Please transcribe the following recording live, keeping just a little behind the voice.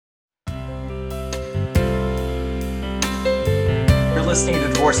listening to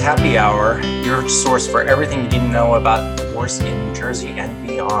Divorce Happy Hour, your source for everything you need to know about divorce in New Jersey and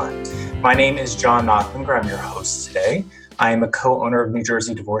beyond. My name is John Knocklinger. I'm your host today. I am a co-owner of New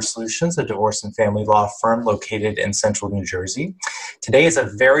Jersey Divorce Solutions, a divorce and family law firm located in central New Jersey. Today is a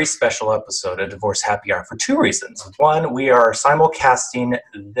very special episode of Divorce Happy Hour for two reasons. One, we are simulcasting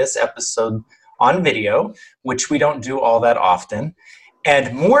this episode on video, which we don't do all that often.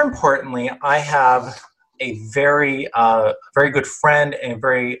 And more importantly, I have a very good friend and a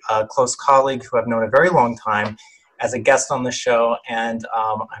very close colleague who I've known a very long time as a guest on the show, and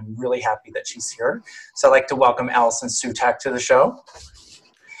I'm really happy that she's here. So I'd like to welcome Allison Sutak to the show.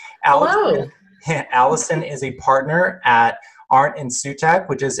 Hello. Allison is a partner at Arndt & Sutak,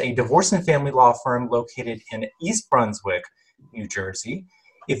 which is a divorce and family law firm located in East Brunswick, New Jersey.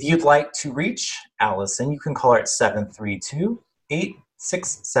 If you'd like to reach Allison, you can call her at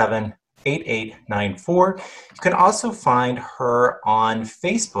 732-867-8894. You can also find her on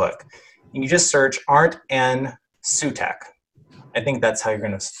Facebook. You just search Arndt and Sutak. I think that's how you're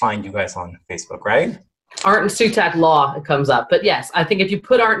going to find you guys on Facebook, right? Arndt and Sutak Law, it comes up. But yes, I think if you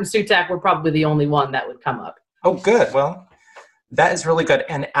put Arndt and Sutak, we're probably the only one that would come up. Oh, good. Well, that is really good.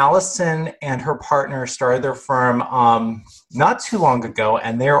 And Allison and her partner started their firm not too long ago,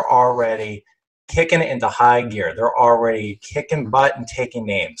 and they're already kicking it into high gear. They're already kicking butt and taking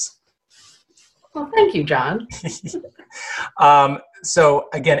names. Well, thank you, John. So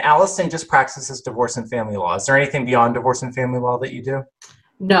again, Allison just practices divorce and family law. Is there anything beyond divorce and family law that you do?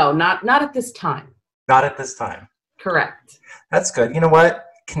 No, not at this time. Not at this time. Correct. That's good. You know what?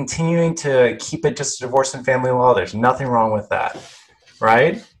 Continuing to keep it just divorce and family law, there's nothing wrong with that,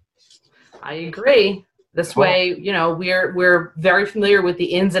 right? I agree. This way, you know, we're very familiar with the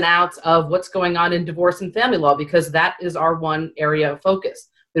ins and outs of what's going on in divorce and family law because that is our one area of focus.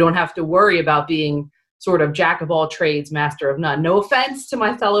 We don't have to worry about being sort of jack of all trades, master of none. No offense to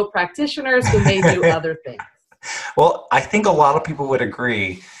my fellow practitioners who may do other things. Well, I think a lot of people would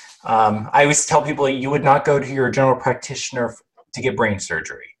agree. I always tell people you would not go to your general practitioner to get brain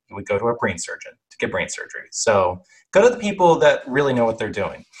surgery. You would go to a brain surgeon to get brain surgery. So go to the people that really know what they're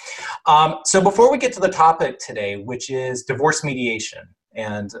doing. So before we get to the topic today, which is divorce mediation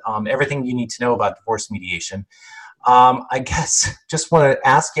and everything you need to know about divorce mediation, I guess just want to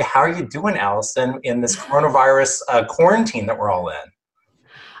ask you, how are you doing, Allison, in this coronavirus quarantine that we're all in?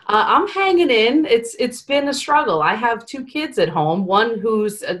 I'm hanging in. It's been a struggle. I have two kids at home, one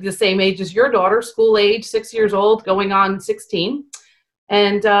who's the same age as your daughter, school age, 6 years old, going on 16.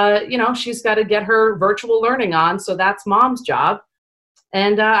 And, you know, she's got to get her virtual learning on, so that's mom's job.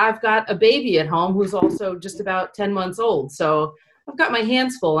 And I've got a baby at home who's also just about 10 months old. So I've got my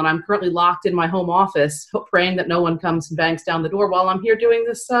hands full, and I'm currently locked in my home office, praying that no one comes and bangs down the door while I'm here doing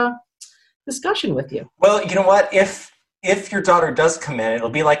this discussion with you. Well, you know what? If your daughter does come in,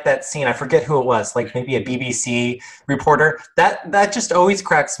 it'll be like that scene. I forget who it was, like maybe a BBC reporter. That just always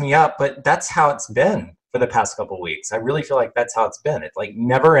cracks me up, but that's how it's been for the past couple of weeks. I really feel like that's how it's been. It like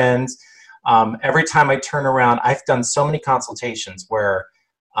never ends. Every time I turn around, I've done so many consultations where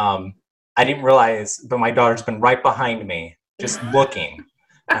I didn't realize, but my daughter's been right behind me, just looking.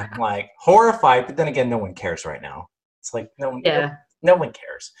 I'm like horrified, but then again, no one cares right now. It's like no one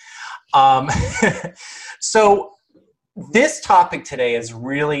cares. So this topic today is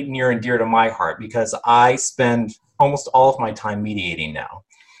really near and dear to my heart because I spend almost all of my time mediating now.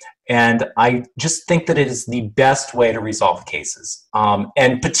 And I just think that it is the best way to resolve cases.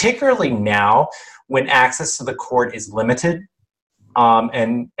 And particularly now when access to the court is limited,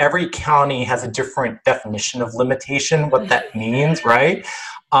 and every county has a different definition of limitation, what that means, right?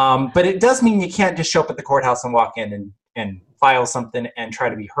 But it does mean you can't just show up at the courthouse and walk in and file something and try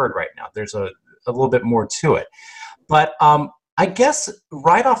to be heard right now. There's a little bit more to it. But I guess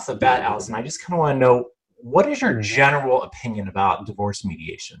right off the bat, Allison, I just kind of want to know, what is your general opinion about divorce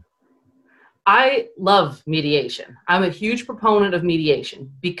mediation? I love mediation. I'm a huge proponent of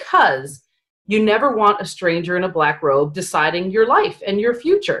mediation because you never want a stranger in a black robe deciding your life and your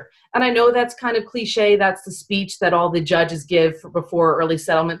future. And I know that's kind of cliche. That's the speech that all the judges give before early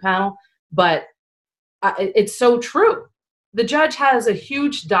settlement panel, but it's so true. The judge has a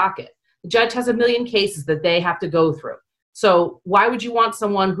huge docket. The judge has a million cases that they have to go through. So why would you want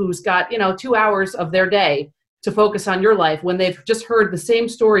someone who's got, 2 hours of their day to focus on your life when they've just heard the same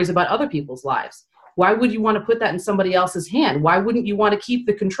stories about other people's lives? Why would you want to put that in somebody else's hand? Why wouldn't you want to keep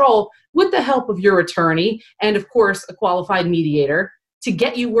the control with the help of your attorney and, of course, a qualified mediator to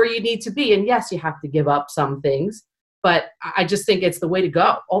get you where you need to be? And yes, you have to give up some things, but I just think it's the way to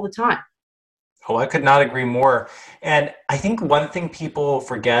go all the time. Oh, I could not agree more. And I think one thing people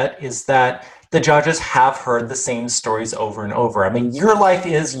forget is that the judges have heard the same stories over and over. I mean, your life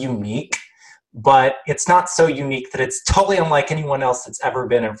is unique, but it's not so unique that it's totally unlike anyone else that's ever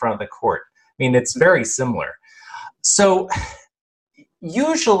been in front of the court. I mean, it's very similar. So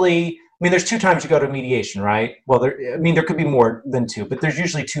usually, I mean, there's two times you go to mediation, right? Well, there could be more than two, but there's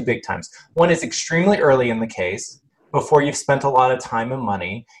usually two big times. One is extremely early in the case, before you've spent a lot of time and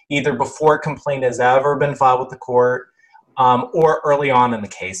money, either before a complaint has ever been filed with the court, or early on in the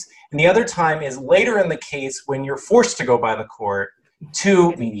case. And the other time is later in the case when you're forced to go by the court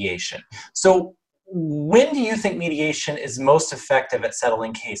to mediation. So when do you think mediation is most effective at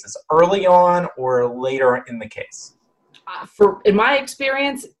settling cases, early on or later in the case? In my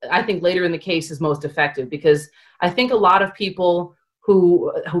experience, I think later in the case is most effective, because I think a lot of people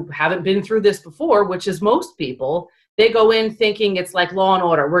who haven't been through this before, which is most people, they go in thinking it's like Law and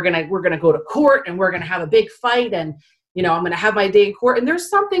Order. We're gonna go to court and we're gonna have a big fight, and I'm gonna have my day in court. And there's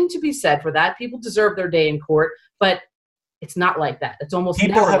something to be said for that. People deserve their day in court, but it's not like that. It's almost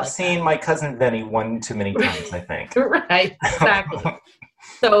People never have like seen that. My Cousin Vinny one too many times, I think. Right, exactly.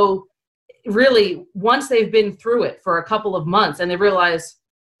 So really, once they've been through it for a couple of months and they realize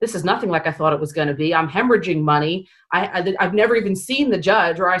this is nothing like I thought it was going to be, I'm hemorrhaging money. I've never even seen the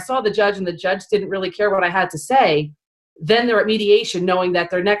judge, or I saw the judge and the judge didn't really care what I had to say. Then they're at mediation, knowing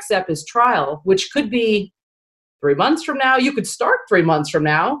that their next step is trial, which could be 3 months from now. You could start 3 months from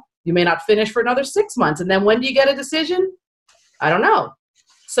now. You may not finish for another 6 months. And then when do you get a decision? I don't know.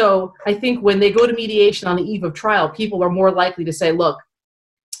 So I think when they go to mediation on the eve of trial, people are more likely to say, look,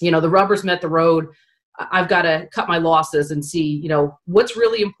 the rubber's met the road. I've got to cut my losses and see, what's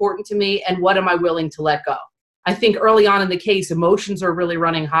really important to me and what am I willing to let go. I think early on in the case, emotions are really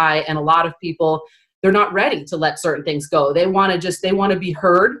running high, and a lot of people, they're not ready to let certain things go. They want to be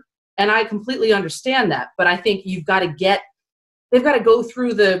heard. And I completely understand that. But I think they've got to jump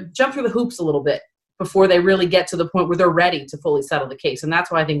through the hoops a little bit before they really get to the point where they're ready to fully settle the case. And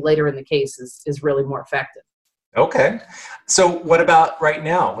that's why I think later in the case is really more effective. Okay. So what about right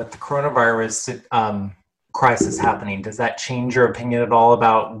now with the coronavirus crisis happening? Does that change your opinion at all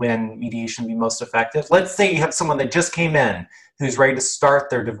about when mediation would be most effective? Let's say you have someone that just came in who's ready to start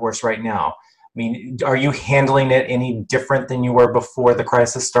their divorce right now. I mean, are you handling it any different than you were before the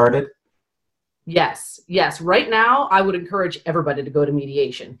crisis started? Yes. Right now, I would encourage everybody to go to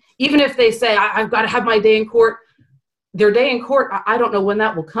mediation. Even if they say, I've got to have my day in court, their day in court, I don't know when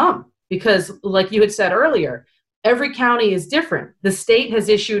that will come. Because like you had said earlier, every county is different. The state has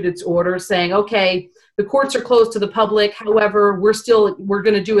issued its order saying, okay, the courts are closed to the public. However, we're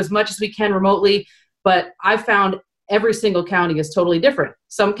going to do as much as we can remotely. But I found every single county is totally different.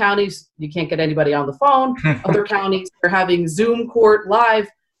 Some counties, you can't get anybody on the phone. Other counties are having Zoom court live,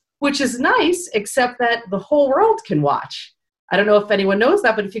 which is nice, except that the whole world can watch. I don't know if anyone knows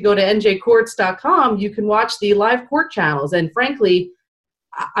that, but if you go to njcourts.com, you can watch the live court channels. And frankly,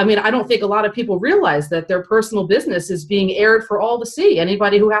 I mean, I don't think a lot of people realize that their personal business is being aired for all to see,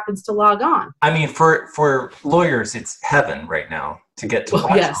 anybody who happens to log on. I mean, for lawyers, it's heaven right now to get to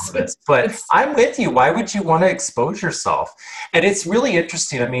watch yes. all this. But I'm with you. Why would you want to expose yourself? And it's really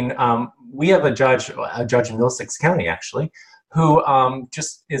interesting. I mean, we have a judge in Middlesex County, actually, who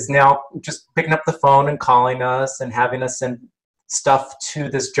just is now just picking up the phone and calling us and having us send stuff to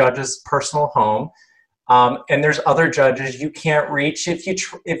this judge's personal home. And there's other judges you can't reach if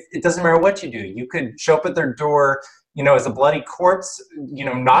it doesn't matter what you do. You could show up at their door, as a bloody corpse,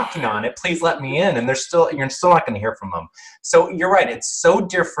 knocking on it. Please let me in, and you're still not going to hear from them. So you're right. It's so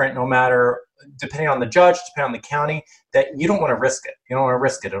different, no matter depending on the judge, depending on the county, that you don't want to risk it. You don't want to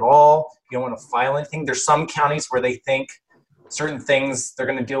risk it at all. You don't want to file anything. There's some counties where they think certain things they're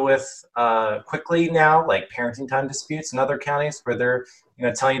going to deal with quickly now, like parenting time disputes, and other counties where they're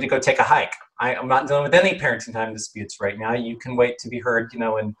telling you to go take a hike. I'm not dealing with any parenting time disputes right now. You can wait to be heard,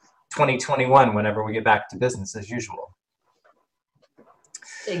 in 2021, whenever we get back to business as usual.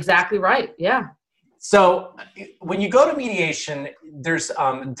 Exactly right. Yeah. So when you go to mediation, there's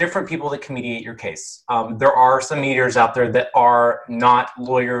different people that can mediate your case. There are some mediators out there that are not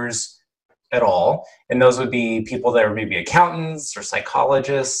lawyers at all. And those would be people that are maybe accountants or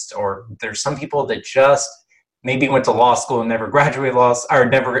psychologists, or there's some people that just maybe went to law school and never graduated or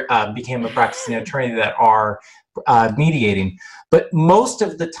never became a practicing attorney that are mediating. But most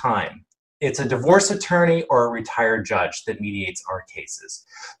of the time, it's a divorce attorney or a retired judge that mediates our cases.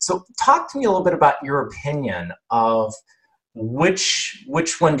 So talk to me a little bit about your opinion of which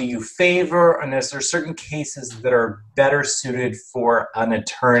one do you favor, and is there certain cases that are better suited for an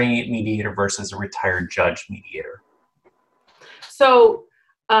attorney mediator versus a retired judge mediator? So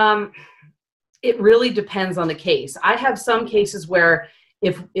It really depends on the case. I have some cases where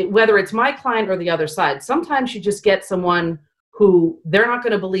whether it's my client or the other side, sometimes you just get someone who they're not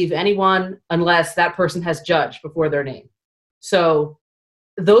going to believe anyone unless that person has judge before their name. So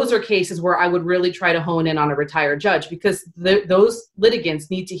those are cases where I would really try to hone in on a retired judge, because those litigants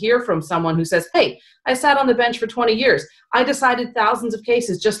need to hear from someone who says, hey, I sat on the bench for 20 years. I decided thousands of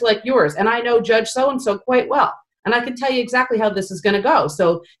cases just like yours, and I know Judge so-and-so quite well. And I can tell you exactly how this is going to go.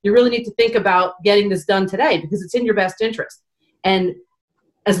 So you really need to think about getting this done today because it's in your best interest. And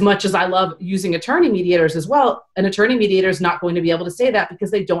as much as I love using attorney mediators as well, an attorney mediator is not going to be able to say that because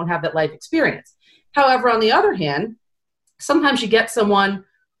they don't have that life experience. However, on the other hand, sometimes you get someone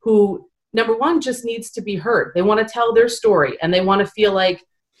who, number one, just needs to be heard. They want to tell their story and they want to feel like,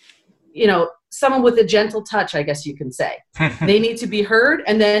 someone with a gentle touch, I guess you can say. They need to be heard,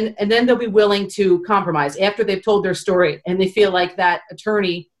 and then they'll be willing to compromise after they've told their story and they feel like that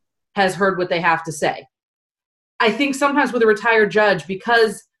attorney has heard what they have to say. I think sometimes with a retired judge,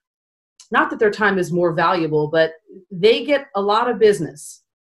 because not that their time is more valuable, but they get a lot of business,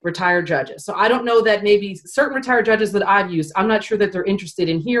 retired judges. So I don't know that maybe certain retired judges that I've used, I'm not sure that they're interested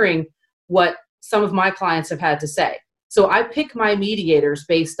in hearing what some of my clients have had to say. So I pick my mediators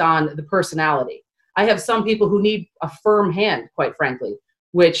based on the personality. I have some people who need a firm hand, quite frankly,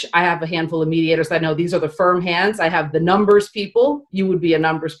 which I have a handful of mediators. I know these are the firm hands. I have the numbers people. You would be a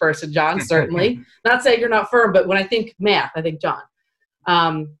numbers person, John, certainly. Not saying you're not firm, but when I think math, I think John.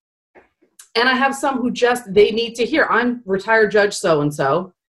 And I have some who they need to hear, I'm retired judge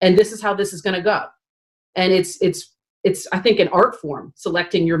so-and-so, and this is how this is going to go. And it's, I think, an art form,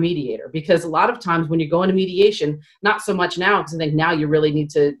 selecting your mediator, because a lot of times when you go into mediation, not so much now, because I think now you really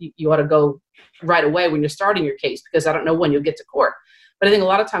need to, you ought to go right away when you're starting your case, because I don't know when you'll get to court. But I think a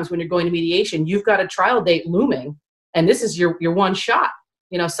lot of times when you're going to mediation, you've got a trial date looming, and this is your one shot.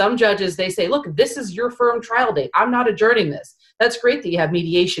 Some judges, they say, look, this is your firm trial date. I'm not adjourning this. That's great that you have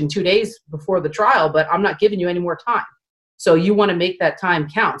mediation 2 days before the trial, but I'm not giving you any more time. So you want to make that time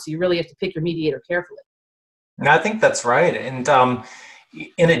count. So you really have to pick your mediator carefully. No, I think that's right. And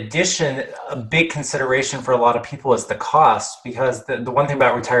in addition, a big consideration for a lot of people is the cost, because the one thing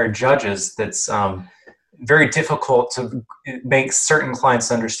about retired judges that's very difficult to make certain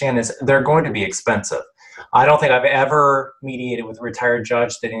clients understand is they're going to be expensive. I don't think I've ever mediated with a retired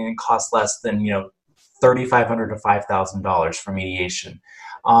judge that didn't cost less than $3,500 to $5,000 for mediation,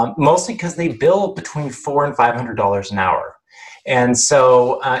 mostly because they bill between $400 and $500 an hour. And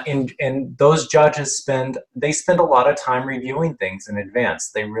so, and those judges spend a lot of time reviewing things in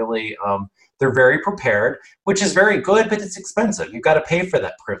advance. They really, they're very prepared, which is very good, but it's expensive. You've got to pay for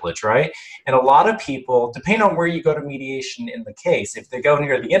that privilege, right? And a lot of people, depending on where you go to mediation in the case, if they go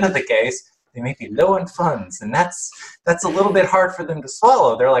near the end of the case, they may be low on funds, and that's a little bit hard for them to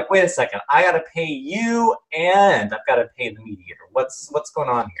swallow. They're like, wait a second, I got to pay you, and I've got to pay the mediator. What's going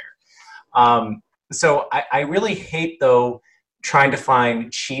on here? So I really hate, though, trying to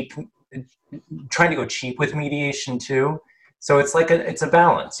go cheap with mediation too. So it's like it's a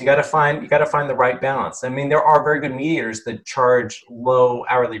balance. You got to find the right balance. I mean, there are very good mediators that charge low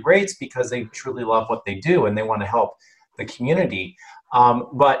hourly rates because they truly love what they do and they want to help the community.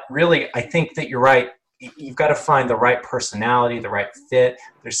 But really, I think that you're right. You've got to find the right personality, the right fit.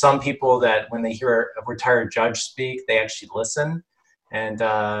 There's some people that when they hear a retired judge speak, they actually listen. And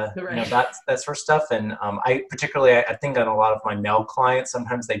that's for stuff. And I think on a lot of my male clients,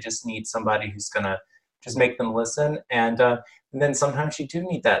 sometimes they just need somebody who's gonna just make them listen. And then sometimes you do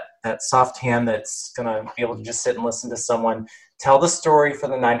need that soft hand that's gonna be able to just sit and listen to someone tell the story for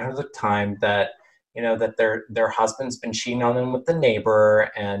the 900th time that that their husband's been cheating on them with the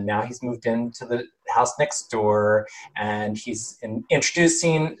neighbor, and now he's moved into the house next door, and he's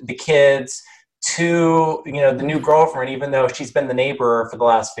introducing the kids to the new girlfriend, even though she's been the neighbor for the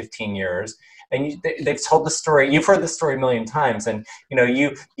last 15 years. And they've told the story. You've heard the story a million times, and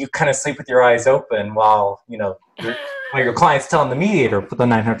you kind of sleep with your eyes open while your client's telling the mediator for the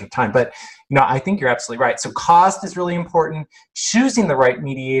 900th time. But I think you're absolutely right. So cost is really important. Choosing the right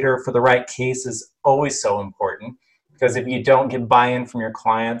mediator for the right case is always so important, because if you don't get buy-in from your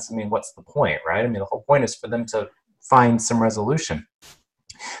clients, I mean, what's the point, right? I mean, the whole point is for them to find some resolution.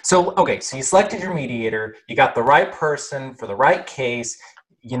 So, okay, so you selected your mediator, you got the right person for the right case,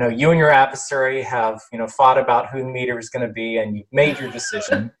 you and your adversary have, fought about who the mediator is going to be, and you've made your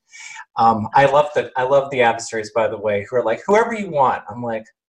decision. I love the adversaries, by the way, who are like, whoever you want. I'm like,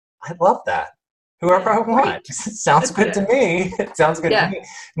 I love that. Whoever I want. Right. Sounds good to me. It sounds good to me.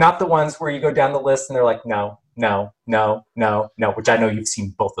 Not the ones where you go down the list and they're like, no, which I know you've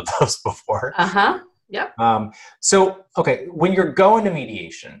seen both of those before. Uh-huh. Yep. So, okay, when you're going to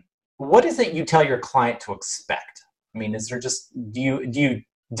mediation, what is it you tell your client to expect? I mean, is there just, do you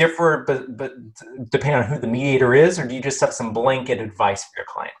differ, but depending on who the mediator is, or do you just have some blanket advice for your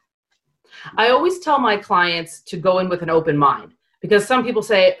client? I always tell my clients to go in with an open mind, because some people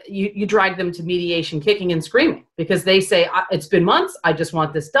say you drag them to mediation kicking and screaming because they say, it's been months, I just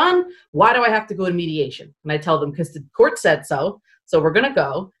want this done. Why do I have to go to mediation? And I tell them, because the court said so we're going to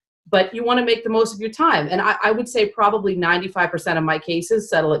go, but you want to make the most of your time. And I would say probably 95% of my cases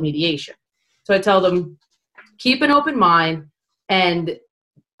settle at mediation. So I tell them, keep an open mind, and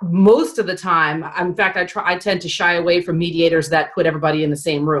most of the time, in fact, I tend to shy away from mediators that put everybody in the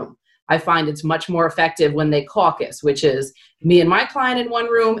same room. I find it's much more effective when they caucus, which is me and my client in one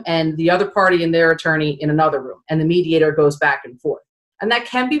room and the other party and their attorney in another room, and the mediator goes back and forth. And that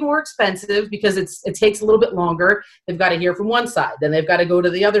can be more expensive because it takes a little bit longer. They've got to hear from one side, then they've got to go to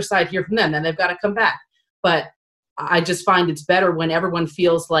the other side, hear from them, then they've got to come back. But I just find it's better when everyone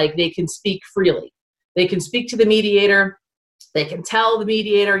feels like they can speak freely. They can speak to the mediator. They can tell the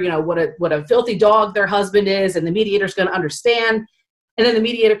mediator, what a filthy dog their husband is, and the mediator's going to understand. And then the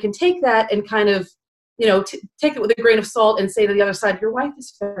mediator can take that and kind of, take it with a grain of salt and say to the other side, your wife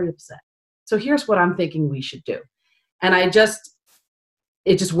is very upset. So here's what I'm thinking we should do. And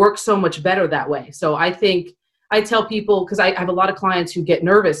it just works so much better that way. So I think I tell people, because I have a lot of clients who get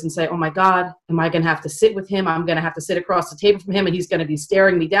nervous and say, oh my God, am I going to have to sit with him? I'm going to have to sit across the table from him and he's going to be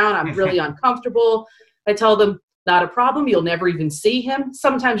staring me down. I'm really uncomfortable. I tell them, not a problem. You'll never even see him.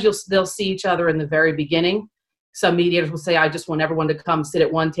 Sometimes they'll see each other in the very beginning. Some mediators will say, I just want everyone to come sit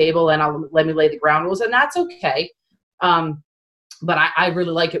at one table and let me lay the ground rules. And that's okay. But I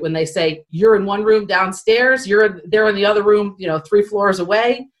really like it when they say, you're in one room downstairs, they're in the other room, 3 floors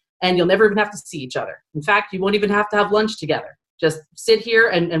away, and you'll never even have to see each other. In fact, you won't even have to have lunch together. Just sit here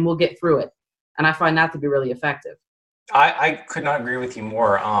and we'll get through it. And I find that to be really effective. I could not agree with you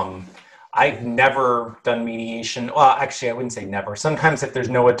more. I've never done mediation. Well, actually, I wouldn't say never. Sometimes if there's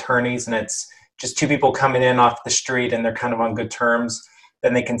no attorneys and it's just 2 people coming in off the street and they're kind of on good terms,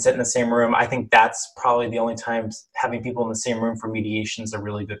 then they can sit in the same room. I think that's probably the only time having people in the same room for mediation is a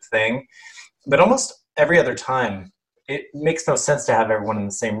really good thing. But almost every other time, it makes no sense to have everyone in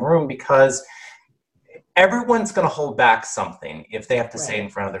the same room because everyone's going to hold back something if they have to say in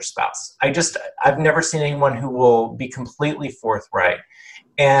front of their spouse. I've never seen anyone who will be completely forthright.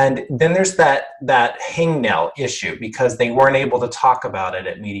 And then there's that hangnail issue because they weren't able to talk about it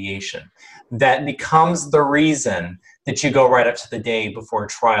at mediation. That becomes the reason that you go right up to the day before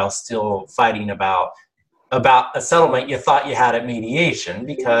trial still fighting about a settlement you thought you had at mediation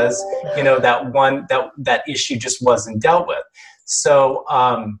because that issue just wasn't dealt with. So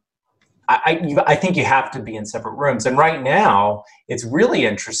I think you have to be in separate rooms. And right now it's really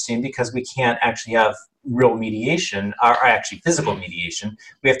interesting because we can't actually have real mediation or actually physical mediation.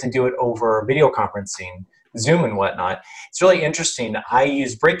 We have to do it over video conferencing, Zoom and whatnot. It's really interesting. I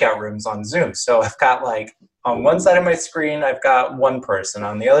use breakout rooms on Zoom. So I've got on one side of my screen, I've got one person.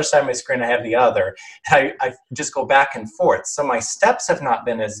 On the other side of my screen, I have the other. I just go back and forth. So my steps have not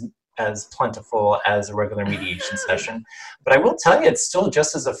been as plentiful as a regular mediation session. But I will tell you, it's still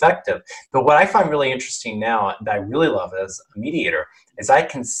just as effective. But what I find really interesting now that I really love as a mediator is I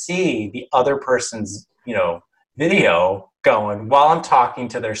can see the other person's, video going while I'm talking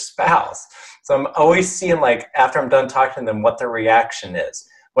to their spouse. So I'm always seeing after I'm done talking to them, what their reaction is,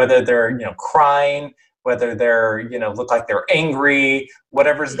 whether they're, crying, whether they're, look like they're angry,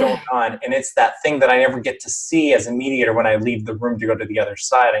 whatever's going on. And it's that thing that I never get to see as a mediator when I leave the room to go to the other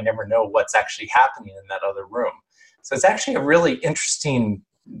side. I never know what's actually happening in that other room. So it's actually a really interesting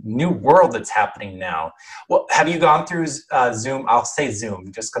new world that's happening now. Well, have you gone through Zoom? I'll say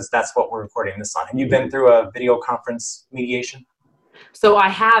Zoom just because that's what we're recording this on. Have you been through a video conference mediation? So I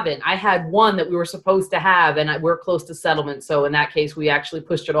haven't. I had one that we were supposed to have, and we're close to settlement. So in that case, we actually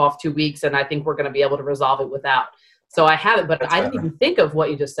pushed it off 2 weeks, and I think we're going to be able to resolve it without. So I haven't, but I didn't even think of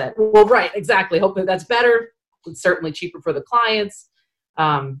what you just said. Well, right, exactly. Hopefully that's better. It's certainly cheaper for the clients.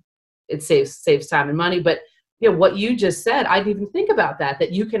 It saves time and money. But what you just said, I didn't even think about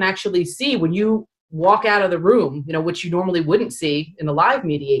that you can actually see when you walk out of the room, which you normally wouldn't see in the live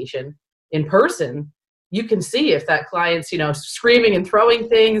mediation in person. You can see if that client's, screaming and throwing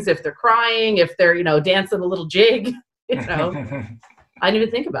things, if they're crying, if they're, dancing a little jig, I didn't even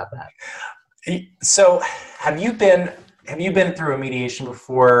think about that. So have you been through a mediation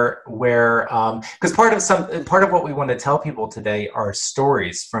before where, because part of what we want to tell people today are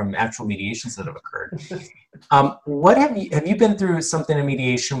stories from actual mediations that have occurred. What have you been through something in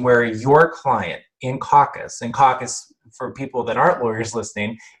mediation where your client in caucus, for people that aren't lawyers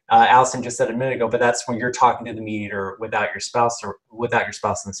listening, Allison just said a minute ago, but that's when you're talking to the mediator without your spouse or without your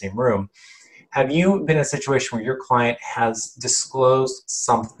spouse in the same room. Have you been in a situation where your client has disclosed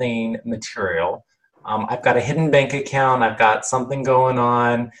something material? I've got a hidden bank account. I've got something going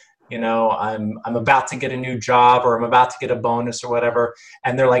on. You know, I'm about to get a new job, or I'm about to get a bonus or whatever.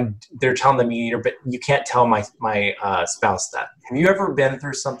 And they're telling the mediator, but you can't tell my spouse that. Have you ever been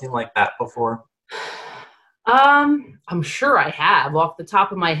through something like that before? I'm sure I have. Off the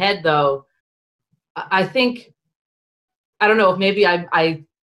top of my head, though, I think, I don't know if maybe I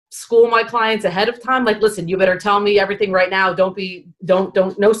school my clients ahead of time. Like, listen, you better tell me everything right now. Don't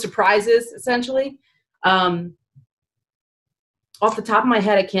no surprises, essentially. Off the top of my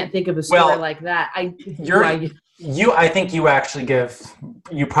head, I can't think of a story like that. I think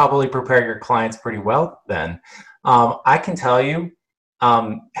you probably prepare your clients pretty well then. I can tell you,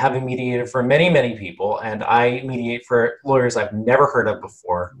 having mediated for many, many people, and I mediate for lawyers I've never heard of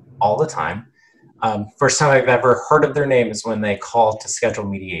before all the time. First time I've ever heard of their name is when they call to schedule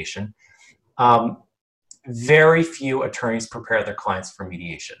mediation. Very few attorneys prepare their clients for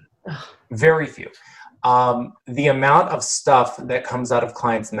mediation. Very few. The amount of stuff that comes out of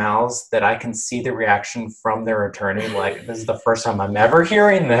clients' mouths that I can see the reaction from their attorney, like, this is the first time I'm ever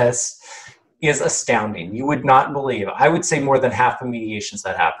hearing this, is astounding. You would not believe. I would say more than half the mediations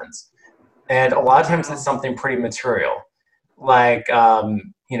that happens. And a lot of times it's something pretty material. Like,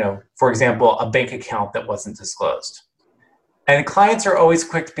 for example, a bank account that wasn't disclosed. And clients are always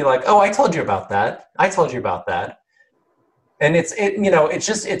quick to be like, oh, I told you about that. I told you about that. And it's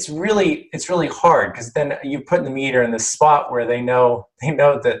really hard, because then you put the mediator in this spot where they know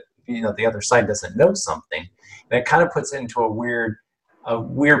that, the other side doesn't know something. And it kind of puts it into a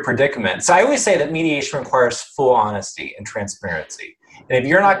weird predicament. So I always say that mediation requires full honesty and transparency. And if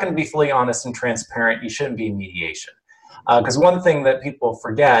you're not going to be fully honest and transparent, you shouldn't be in mediation. Because one thing that people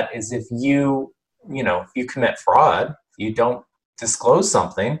forget is if you commit fraud, you don't disclose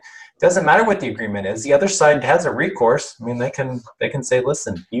something, doesn't matter what the agreement is. The other side has a recourse. I mean, they can say,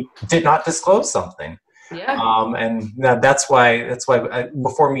 listen, you did not disclose something. Yeah. And that's why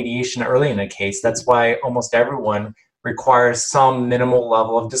before mediation, early in a case, that's why almost everyone requires some minimal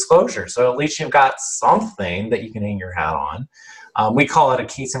level of disclosure. So at least you've got something that you can hang your hat on. We call it a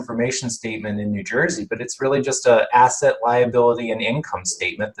case information statement in New Jersey, but it's really just an asset, liability, and income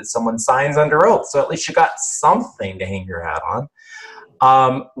statement that someone signs under oath. So at least you got something to hang your hat on.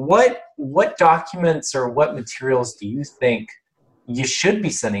 What documents or what materials do you think you should be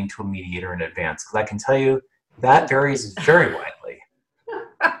sending to a mediator in advance? Because I can tell you that varies very widely.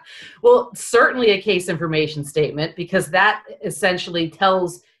 Well, certainly a case information statement, because that essentially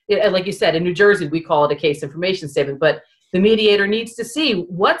tells, like you said, in New Jersey, we call it a case information statement, but the mediator needs to see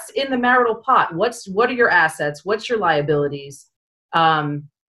what's in the marital pot. What are your assets? What's your liabilities? What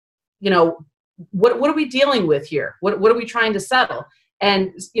are we dealing with here? What are we trying to settle?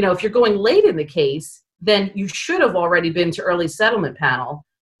 And, if you're going late in the case, then you should have already been to early settlement panel,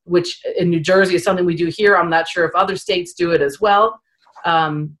 which in New Jersey is something we do here. I'm not sure if other states do it as well.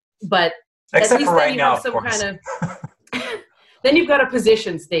 But except at least for right then you now, have some of course. kind of, then you've got a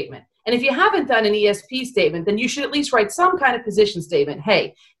position statement. And if you haven't done an ESP statement, then you should at least write some kind of position statement.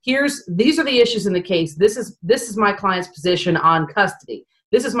 Hey, these are the issues in the case. This is my client's position on custody.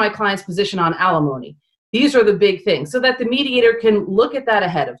 This is my client's position on alimony. These are the big things, so that the mediator can look at that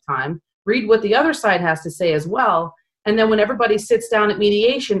ahead of time, read what the other side has to say as well. And then when everybody sits down at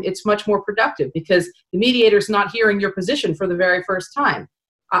mediation, it's much more productive, because the mediator's not hearing your position for the very first time.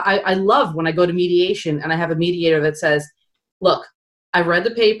 I love when I go to mediation and I have a mediator that says, look, I've read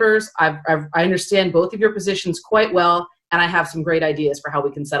the papers, I understand both of your positions quite well, and I have some great ideas for how we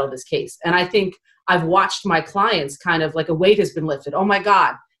can settle this case. And I think I've watched my clients kind of like a weight has been lifted. Oh my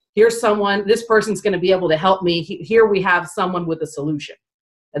God, here's someone, this person's going to be able to help me. Here we have someone with a solution.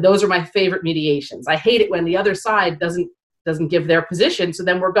 And those are my favorite mediations. I hate it when the other side doesn't give their position. So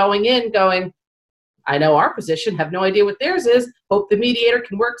then we're going, I know our position, have no idea what theirs is. Hope the mediator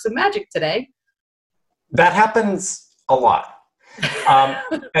can work some magic today. That happens a lot.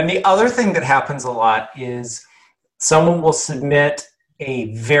 And the other thing that happens a lot is someone will submit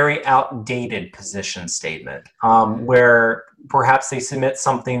a very outdated position statement, where perhaps they submit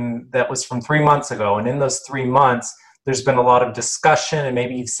something that was from 3 months ago. And in those 3 months, there's been a lot of discussion, and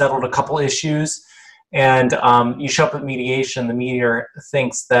maybe you've settled a couple issues, and you show up at mediation. The mediator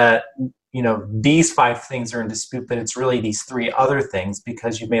thinks that, these 5 things are in dispute, but it's really these 3 other things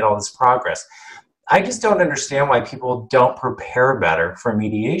because you've made all this progress. I just don't understand why people don't prepare better for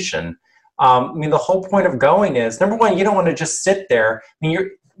mediation. The whole point of going is, number one, you don't want to just sit there.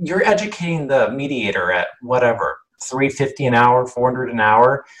 You're educating the mediator at whatever, $350 an hour, $400 an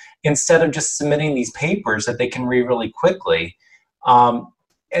hour, instead of just submitting these papers that they can read really quickly. And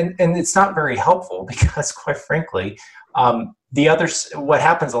it's not very helpful because, quite frankly, what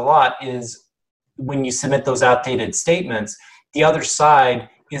happens a lot is when you submit those outdated statements, the other side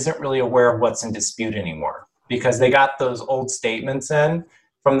isn't really aware of what's in dispute anymore because they got those old statements in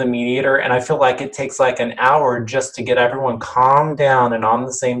from the mediator. And I feel like it takes like an hour just to get everyone calmed down and on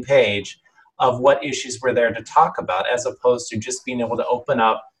the same page of what issues we're there to talk about, as opposed to just being able to open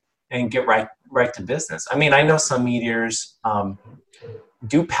up and get right to business. I mean, I know some mediators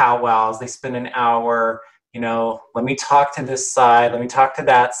do powwows. They spend an hour, let me talk to this side, let me talk to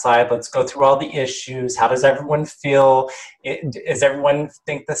that side, let's go through all the issues. How does everyone feel? Does everyone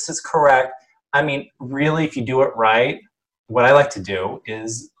think this is correct? I mean, really, if you do it right, what I like to do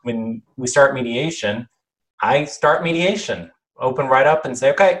is when we start mediation, I start mediation, open right up and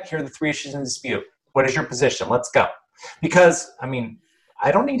say, okay, here are the 3 issues in dispute. What is your position? Let's go. Because, I mean,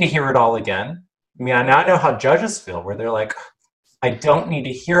 I don't need to hear it all again. I mean, I now know how judges feel, where they're like, I don't need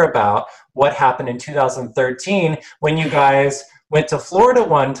to hear about what happened in 2013 when you guys went to Florida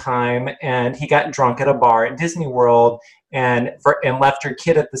one time and he got drunk at a bar at Disney World and left your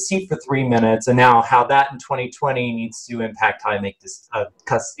kid at the seat for 3 minutes, and now how that in 2020 needs to impact how I make this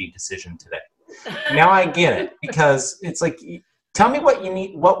custody decision today. Now I get it, because it's like, tell me what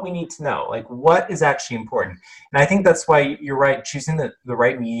we need to know, like what is actually important. And I think that's why you're right, choosing the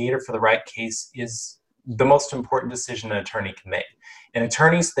right mediator for the right case is the most important decision an attorney can make. And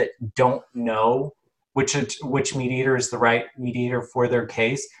attorneys that don't know which mediator is the right mediator for their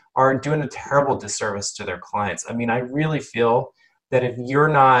case are doing a terrible disservice to their clients. I mean, I really feel that if you're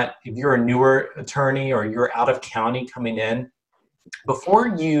a newer attorney or you're out of county coming in, before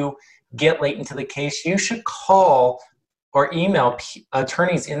you get late into the case, you should call or email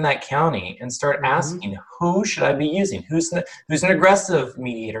attorneys in that county and start asking, who should I be using? Who's an aggressive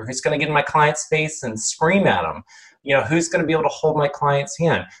mediator? Who's going to get in my client's face and scream at them? Who's going to be able to hold my client's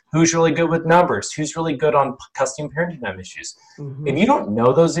hand? Who's really good with numbers? Who's really good on custody and parenting time issues? If you don't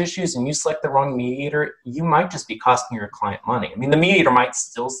know those issues and you select the wrong mediator, you might just be costing your client money. I mean, the mediator might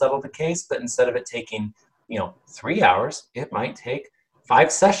still settle the case, but instead of it taking, 3 hours, it might take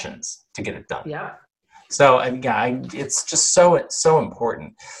 5 sessions to get it done. Yeah. So it's just so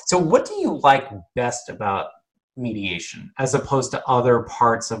important. So what do you like best about mediation as opposed to other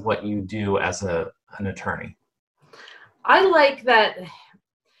parts of what you do as an attorney? I like that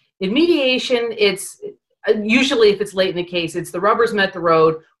in mediation, it's usually, if it's late in the case, it's the rubber's met the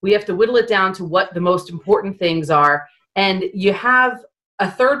road. We have to whittle it down to what the most important things are. And you have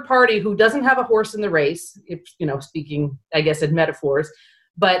a third party who doesn't have a horse in the race, if, speaking, I guess, in metaphors,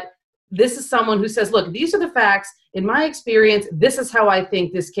 but this is someone who says, look, these are the facts. In my experience, this is how I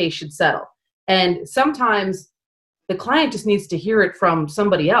think this case should settle. And sometimes the client just needs to hear it from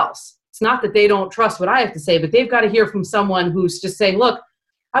somebody else. It's not that they don't trust what I have to say, but they've got to hear from someone who's just saying, look,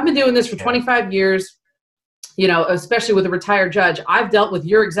 I've been doing this for 25 years, especially with a retired judge. I've dealt with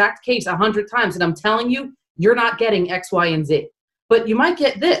your exact case 100 times, and I'm telling you, you're not getting X, Y, and Z. But you might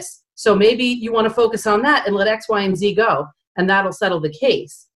get this. So maybe you want to focus on that and let X, Y, and Z go, and that'll settle the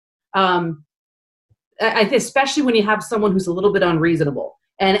case. Especially when you have someone who's a little bit unreasonable.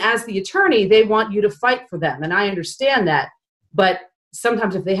 And as the attorney, they want you to fight for them. And I understand that. But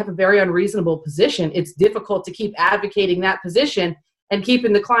sometimes if they have a very unreasonable position, it's difficult to keep advocating that position and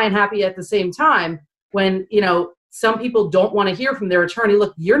keeping the client happy at the same time when, some people don't want to hear from their attorney,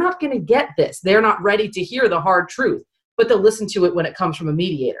 look, you're not going to get this. They're not ready to hear the hard truth, but they'll listen to it when it comes from a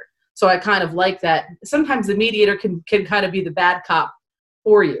mediator. So I kind of like that. Sometimes the mediator can kind of be the bad cop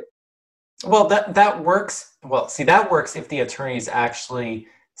for you. Well, that works. Well, see, that works if the attorneys actually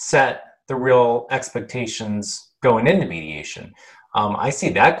set the real expectations going into mediation. I see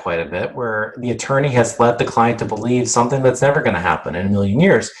that quite a bit, where the attorney has led the client to believe something that's never going to happen in a million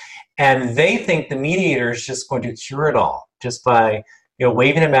years. And they think the mediator is just going to cure it all just by,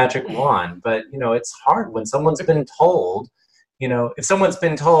 waving a magic wand. But, it's hard when someone's been told, if someone's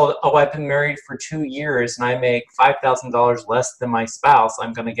been told, oh, I've been married for 2 years and I make $5,000 less than my spouse,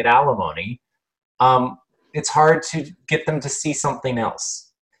 I'm going to get alimony. It's hard to get them to see something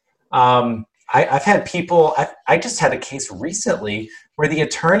else. I've had people, I just had a case recently where the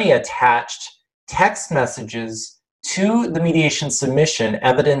attorney attached text messages to the mediation submission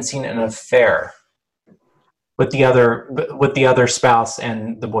evidencing an affair with the other spouse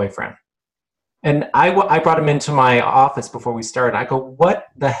and the boyfriend. And I brought him into my office before we started. I go, what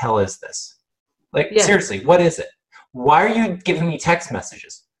the hell is this? Seriously, what is it? Why are you giving me text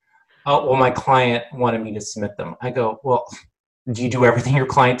messages? Oh, well, my client wanted me to submit them. I go, well, do you do everything your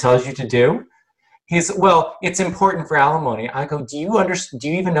client tells you to do? Well, it's important for alimony. I go, do you understand? Do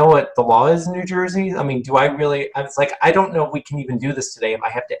you even know what the law is in New Jersey? I mean, do I really? I was like, I don't know if we can even do this today if I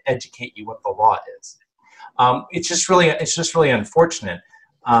have to educate you what the law is. It's just really unfortunate.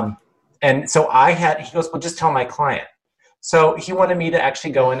 And so he goes, well, just tell my client. So he wanted me to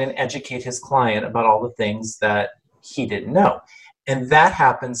actually go in and educate his client about all the things that he didn't know. And that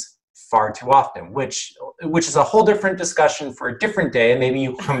happens far too often, which is a whole different discussion for a different day. And maybe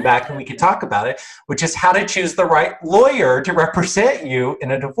you come back and we can talk about it, which is how to choose the right lawyer to represent you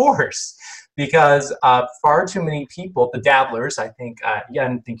in a divorce. Because far too many people, the dabblers, I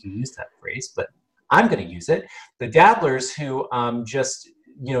didn't think you used that phrase, but I'm going to use it. The dabblers who just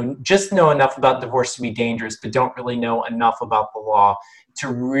know enough about divorce to be dangerous, but don't really know enough about the law to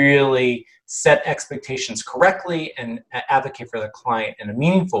really set expectations correctly and advocate for the client in a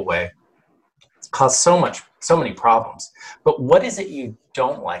meaningful way, cause so many problems. But what is it you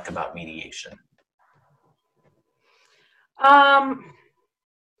don't like about mediation? Well,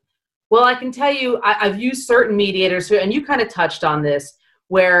 I can tell you, I've used certain mediators who, and you kind of touched on this,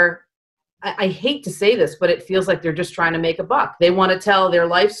 where I hate to say this, but it feels like they're just trying to make a buck. They want to tell their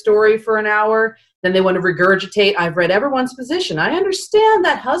life story for an hour, then they want to regurgitate, I've read everyone's position. I understand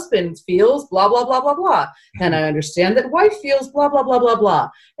that husband feels blah, blah, blah, blah, blah. And I understand that wife feels blah, blah, blah, blah, blah.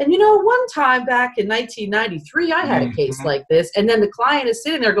 And one time back in 1993, I had a case like this. And then the client is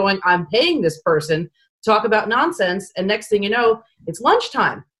sitting there going, I'm paying this person to talk about nonsense. And next thing you know, it's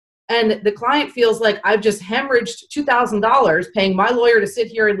lunchtime. And the client feels like I've just hemorrhaged $2,000 paying my lawyer to sit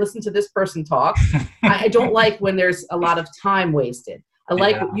here and listen to this person talk. I don't like when there's a lot of time wasted. I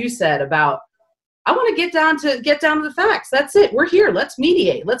like what you said about, I want to get down to the facts. That's it. We're here. Let's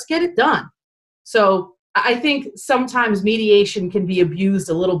mediate. Let's get it done. So I think sometimes mediation can be abused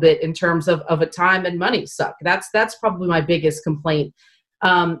a little bit in terms of a time and money suck. That's probably my biggest complaint.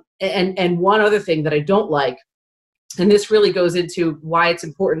 And one other thing that I don't like, and this really goes into why it's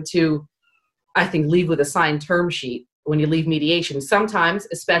important to, I think, leave with a signed term sheet when you leave mediation. Sometimes,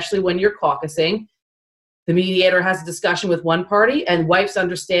 especially when you're caucusing, the mediator has a discussion with one party and wife's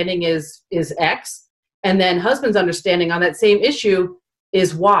understanding is X, and then husband's understanding on that same issue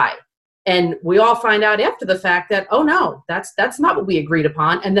is Y. And we all find out after the fact that, oh no, that's not what we agreed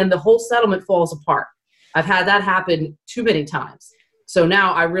upon. And then the whole settlement falls apart. I've had that happen too many times. So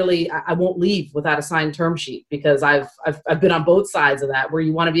now I won't leave without a signed term sheet, because I've been on both sides of that, where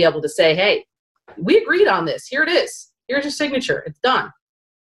you want to be able to say, hey, we agreed on this. Here it is. Here's your signature. It's done.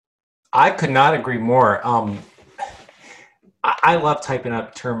 I could not agree more. I love typing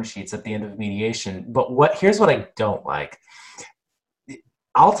up term sheets at the end of mediation, but here's what I don't like.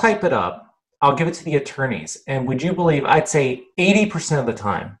 I'll type it up. I'll give it to the attorneys. And would you believe, I'd say 80% of the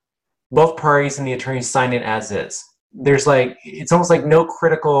time, both parties and the attorneys sign it as is. It's almost like no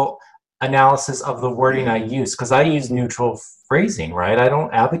critical analysis of the wording I use, because I use neutral phrasing, right? I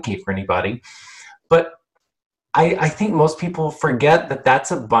don't advocate for anybody. But I think most people forget that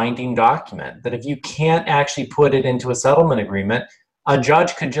that's a binding document, that if you can't actually put it into a settlement agreement, a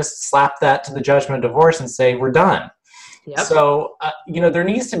judge could just slap that to the judgment of divorce and say, we're done. Yep. So, there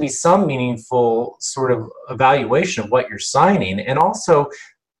needs to be some meaningful sort of evaluation of what you're signing. And also,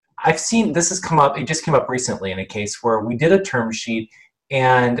 I've seen this has come up. It just came up recently in a case where we did a term sheet,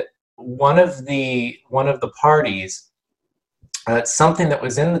 and one of the parties, something that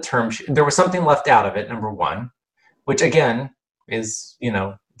was in the term sheet, there was something left out of it. Number one, which again is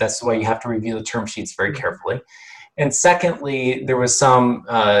that's the way you have to review the term sheets very carefully. And secondly, there was some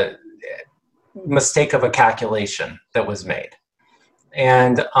mistake of a calculation that was made,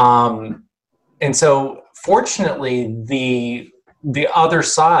 and so fortunately the other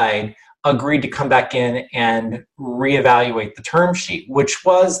side agreed to come back in and reevaluate the term sheet, which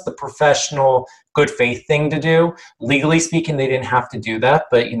was the professional good faith thing to do. Legally speaking, they didn't have to do that,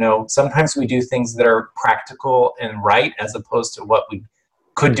 but sometimes we do things that are practical and right as opposed to what we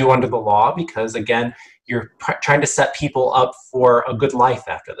could do under the law, because again, you're trying to set people up for a good life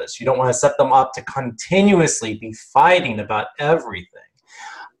after this. You don't want to set them up to continuously be fighting about everything.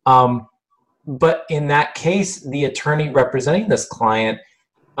 But in that case, the attorney representing this client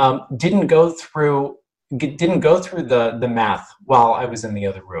didn't go through the math while I was in the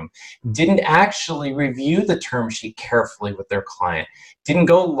other room, didn't actually review the term sheet carefully with their client, didn't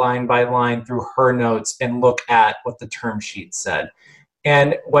go line by line through her notes and look at what the term sheet said.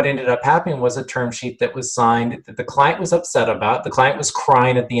 And what ended up happening was a term sheet that was signed that the client was upset about. The client was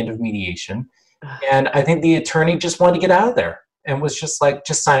crying at the end of mediation. And I think the attorney just wanted to get out of there and was just like,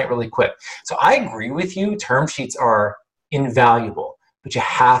 just sign it really quick. So I agree with you. Term sheets are invaluable, but you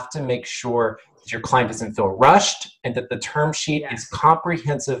have to make sure that your client doesn't feel rushed, and that the term sheet is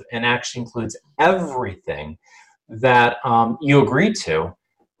comprehensive and actually includes everything that you agreed to.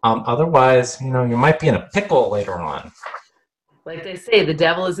 Otherwise, you might be in a pickle later on. Like they say, the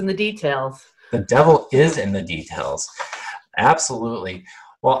devil is in the details. The devil is in the details. Absolutely.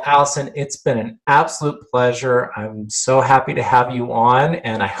 Well, Allison, it's been an absolute pleasure. I'm so happy to have you on,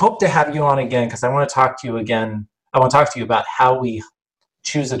 and I hope to have you on again because I want to talk to you again. I want to talk to you about how we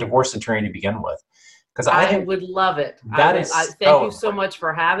choose a divorce attorney to begin with. Because I would love it. Thank you so much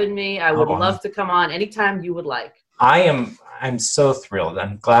for having me. I would love to come on anytime you would like. I'm so thrilled.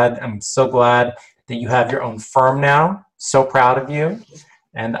 I'm so glad that you have your own firm now. So proud of you.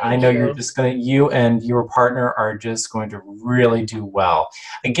 And I know you and your partner are just going to really do well.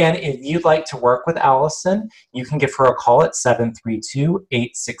 Again, if you'd like to work with Allison, you can give her a call at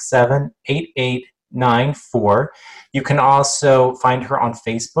 732-867-8894. You can also find her on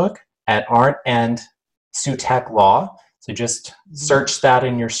Facebook at Arndt and Sutek Law. So just search that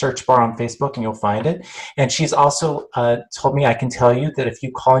in your search bar on Facebook and you'll find it. And she's also told me I can tell you that if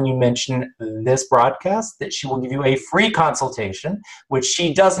you call and you mention this broadcast, that she will give you a free consultation, which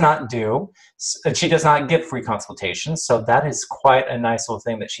she does not do. She does not give free consultations. So that is quite a nice little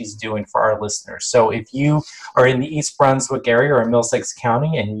thing that she's doing for our listeners. So if you are in the East Brunswick area or in Middlesex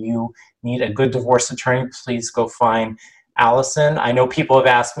County and you need a good divorce attorney, please go find Allison. I know people have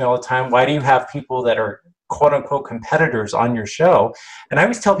asked me all the time, why do you have people that are quote-unquote competitors on your show? And I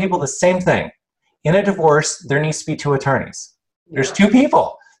always tell people the same thing. In a divorce, there needs to be two attorneys. There's two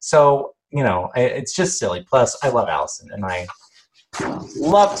people. So, it's just silly. Plus, I love Allison, and I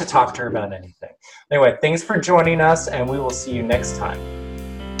love to talk to her about anything. Anyway, thanks for joining us, and we will see you next time.